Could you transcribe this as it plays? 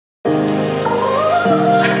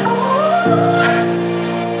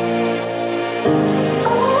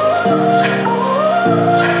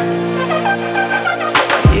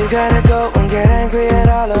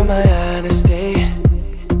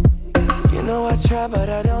know I try, but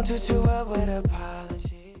I don't do too well with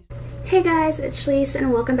apologies. Hey guys, it's Chalise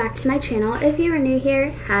and welcome back to my channel. If you are new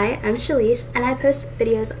here, hi, I'm Chalise and I post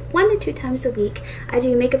videos 1 to 2 times a week. I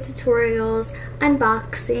do makeup tutorials,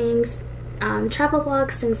 unboxings, travel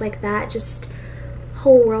vlogs, things like that, just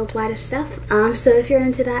whole worldwide of stuff. So if you're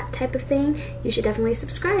into that type of thing, you should definitely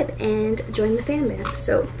subscribe and join the fan band.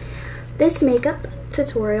 So this makeup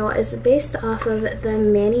tutorial is based off of the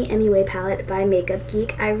Manny MUA palette by Makeup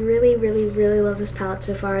Geek. I really love this palette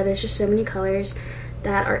so far. There's just so many colors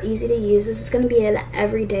that are easy to use. This is going to be an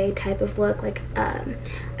everyday type of look, like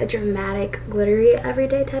a dramatic, glittery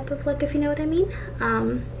everyday type of look, if you know what I mean.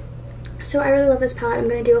 So I really love this palette. I'm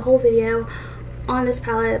going to do a whole video on this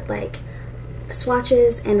palette, like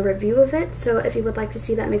swatches and a review of it. So if you would like to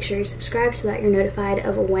see that, make sure you subscribe so that you're notified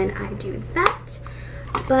of when I do that.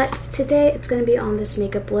 But today it's going to be on this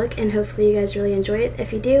makeup look, and hopefully you guys really enjoy it.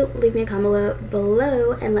 If you do, leave me a comment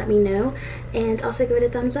below and let me know, and also give it a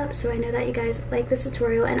thumbs up so I know that you guys like this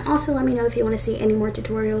tutorial, and also let me know if you want to see any more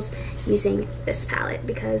tutorials using this palette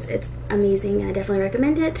because it's amazing and I definitely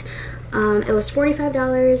recommend it. It was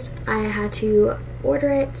 $45. I had to order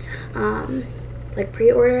it, like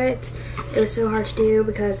pre-order it. It was so hard to do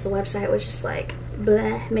because the website was just like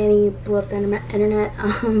bleh, Manny blew up the internet.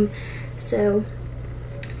 So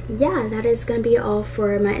yeah, that is going to be all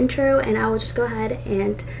for my intro, and I will just go ahead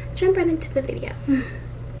and jump right into the video.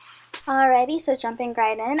 Alrighty, so jumping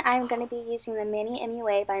right in, I'm going to be using the Manny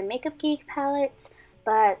MUA by Makeup Geek palette,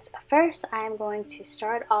 but first I'm going to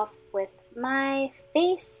start off with my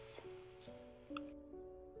face,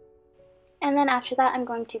 and then after that I'm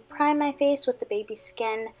going to prime my face with the Baby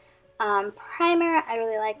Skin primer. I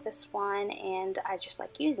really like this one and I just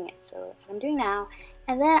like using it, so that's what I'm doing now.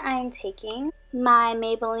 And then I'm taking my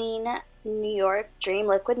Maybelline New York Dream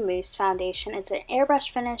Liquid Mousse foundation. It's an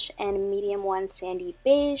airbrush finish and medium 1 sandy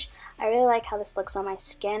beige. I really like how this looks on my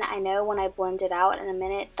skin. I know when I blend it out in a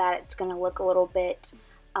minute that it's going to look a little bit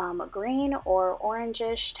green or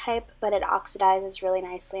orangish type, but it oxidizes really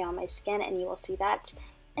nicely on my skin, and you will see that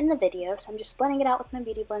in the video. So I'm just blending it out with my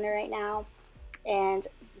beauty blender right now and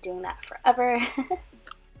doing that forever.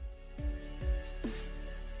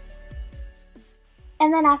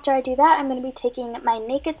 And then after I do that, I'm going to be taking my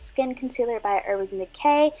Naked Skin Concealer by Urban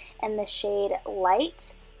Decay in the shade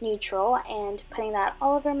Light Neutral and putting that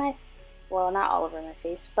all over my, well, not all over my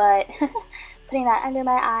face, but putting that under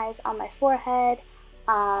my eyes, on my forehead,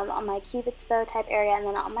 on my cupid's bow type area, and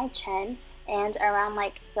then on my chin and around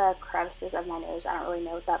like the crevices of my nose. I don't really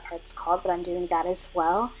know what that part's called, but I'm doing that as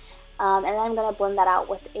well. And then I'm going to blend that out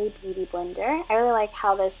with a beauty blender. I really like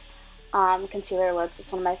how this concealer looks.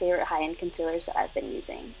 It's one of my favorite high-end concealers that I've been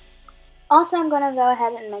using. Also, I'm going to go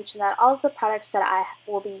ahead and mention that all of the products that I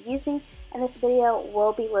will be using in this video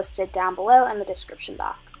will be listed down below in the description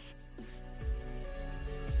box.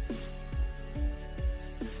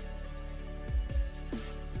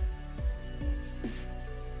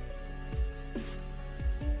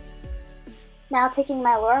 Now taking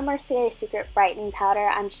my Mercier Secret Brightening Powder,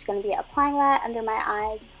 I'm just going to be applying that under my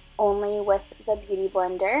eyes only with the Beauty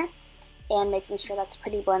Blender and making sure that's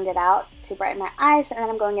pretty blended out to brighten my eyes. And then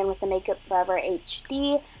I'm going in with the Makeup Forever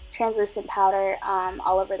HD translucent powder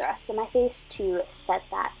all over the rest of my face to set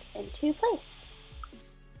that into place.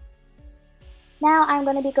 Now I'm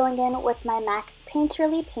going to be going in with my MAC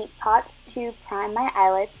Painterly Paint Pot to prime my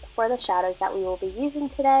eyelids for the shadows that we will be using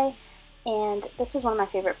today. And this is one of my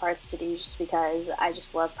favorite parts to do just because I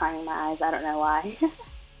just love priming my eyes. I don't know why.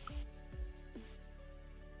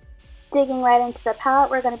 Digging right into the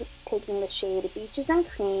palette, we're going to be taking the shade Beaches and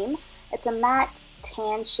Cream. It's a matte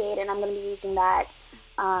tan shade, and I'm going to be using that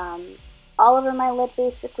all over my lid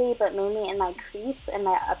basically, but mainly in my crease, in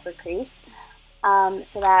my upper crease,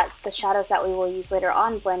 so that the shadows that we will use later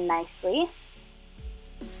on blend nicely.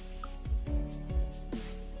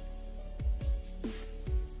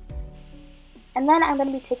 And then I'm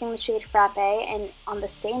going to be taking the shade Frappe and on the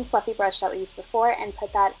same fluffy brush that we used before and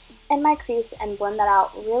put that in my crease and blend that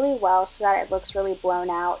out really well so that it looks really blown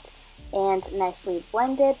out and nicely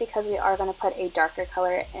blended, because we are going to put a darker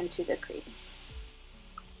color into the crease.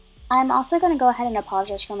 I'm also going to go ahead and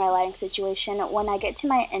apologize for my lighting situation. When I get to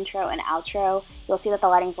my intro and outro, you'll see that the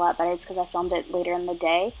lighting's a lot better. It's because I filmed it later in the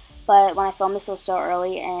day, but when I filmed this it was still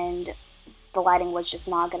early and the lighting was just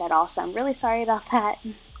not good at all, so I'm really sorry about that.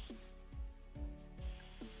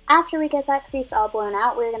 After we get that crease all blown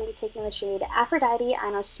out, we're going to be taking the shade Aphrodite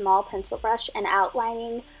on a small pencil brush and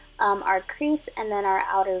outlining our crease and then our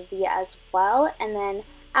outer V as well. And then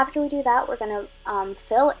after we do that, we're going to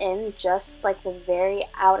fill in just like the very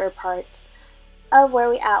outer part of where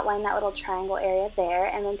we outline that little triangle area there,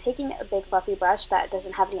 and then taking a big fluffy brush that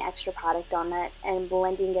doesn't have any extra product on it and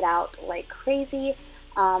blending it out like crazy.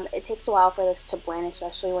 It takes a while for this to blend,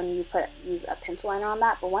 especially when you use a pencil liner on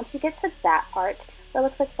that, but once you get to that part where it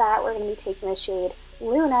looks like that, we're going to be taking the shade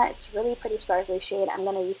Luna. It's really pretty sparkly shade. I'm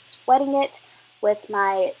going to be sweating it with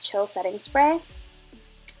my Chill setting spray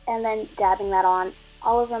and then dabbing that on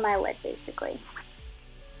all over my lid basically.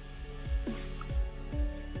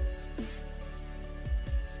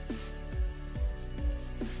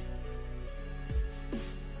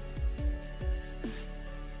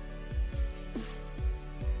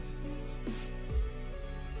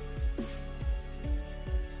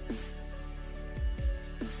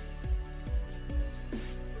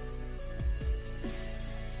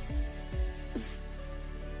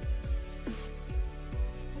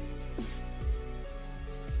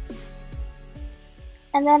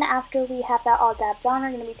 And then after we have that all dabbed on,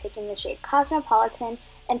 we're going to be taking the shade Cosmopolitan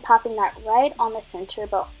and popping that right on the center,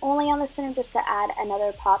 but only on the center just to add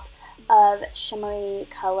another pop of shimmery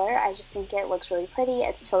color. I just think it looks really pretty.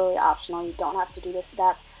 It's totally optional. You don't have to do this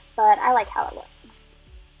step, but I like how it looks.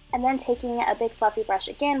 And then taking a big fluffy brush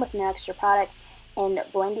again with no extra product and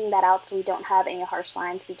blending that out so we don't have any harsh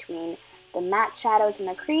lines between the matte shadows in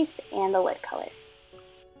the crease and the lid color.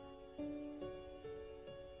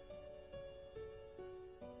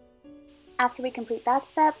 After we complete that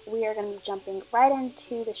step, we are going to be jumping right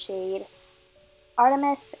into the shade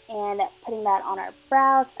Artemis and putting that on our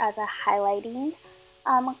brows as a highlighting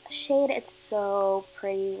shade. It's so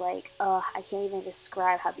pretty, like, I can't even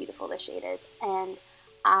describe how beautiful this shade is, and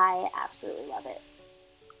I absolutely love it.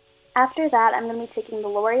 After that, I'm going to be taking the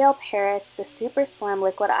Loreal Paris, the super slim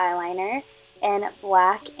liquid eyeliner in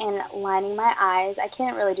black and lining my eyes. I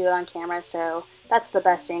can't really do it on camera, so that's the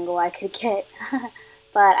best angle I could get.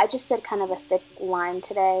 But I just did kind of a thick line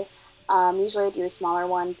today. Usually I do a smaller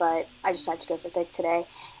one, but I just had to go for thick today.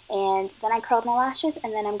 And then I curled my lashes,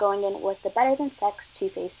 and then I'm going in with the Better Than Sex Too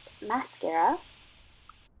Faced Mascara.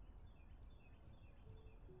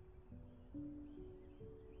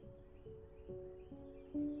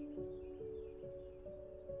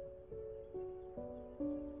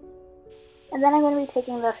 And then I'm going to be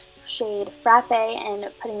taking the shade Frappe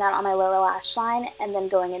and putting that on my lower lash line, and then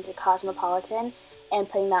going into Cosmopolitan and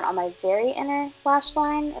putting that on my very inner lash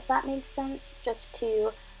line, if that makes sense, just to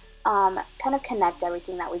kind of connect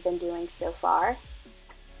everything that we've been doing so far.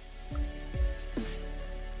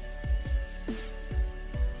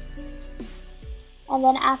 And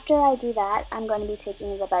then after I do that, I'm going to be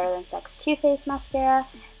taking the Better Than Sex Too Faced Mascara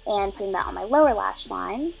and putting that on my lower lash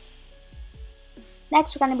line.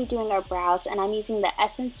 Next, we're going to be doing our brows, and I'm using the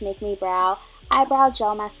Essence Make Me Brow Eyebrow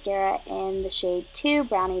Gel Mascara in the shade 2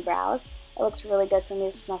 Brownie Brows. It looks really good for me.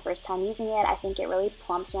 This is my first time using it. I think it really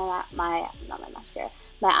plumps my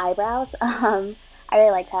eyebrows. I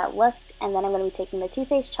really liked how it looked. And then I'm going to be taking the Too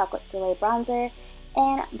Faced Chocolate Soleil Bronzer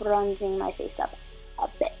and bronzing my face up a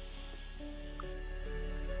bit.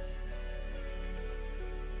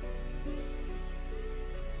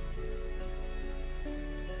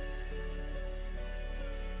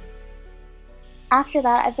 After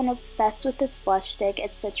that, I've been obsessed with this blush stick.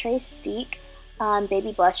 It's the TreStique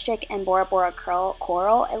Baby Blush Stick in Bora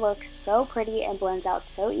Coral. It looks so pretty and blends out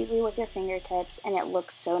so easily with your fingertips, and it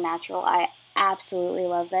looks so natural. I absolutely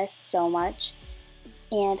love this so much,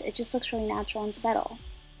 and it just looks really natural and subtle.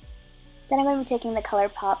 Then I'm going to be taking the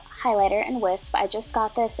Colourpop highlighter in Wisp. I just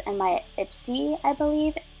got this in my Ipsy, I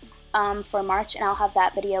believe, for March, and I'll have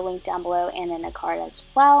that video linked down below and in a card as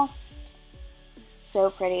well. So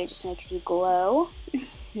pretty, it just makes you glow.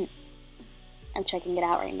 I'm checking it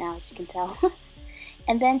out right now, as you can tell.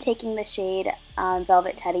 And then taking the shade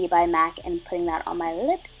Velvet Teddy by MAC and putting that on my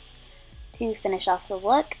lips to finish off the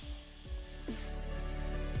look.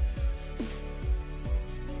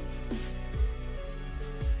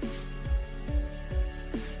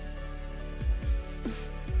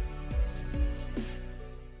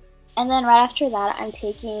 And then right after that, I'm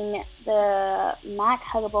taking the MAC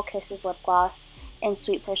Huggable Kisses lip gloss in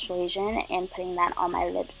Sweet Persuasion and putting that on my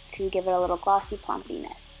lips to give it a little glossy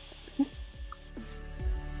plumpiness.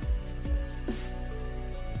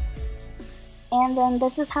 And then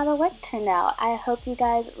this is how the look turned out. I hope you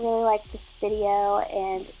guys really liked this video,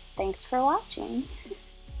 and thanks for watching.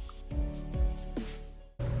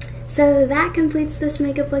 So that completes this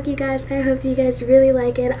makeup look, you guys. I hope you guys really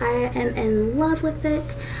like it. I am in love with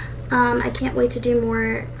it. I can't wait to do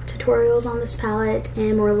more tutorials on this palette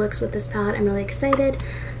and more looks with this palette. I'm really excited.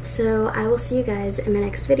 So I will see you guys in my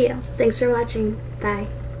next video. Thanks for watching. Bye.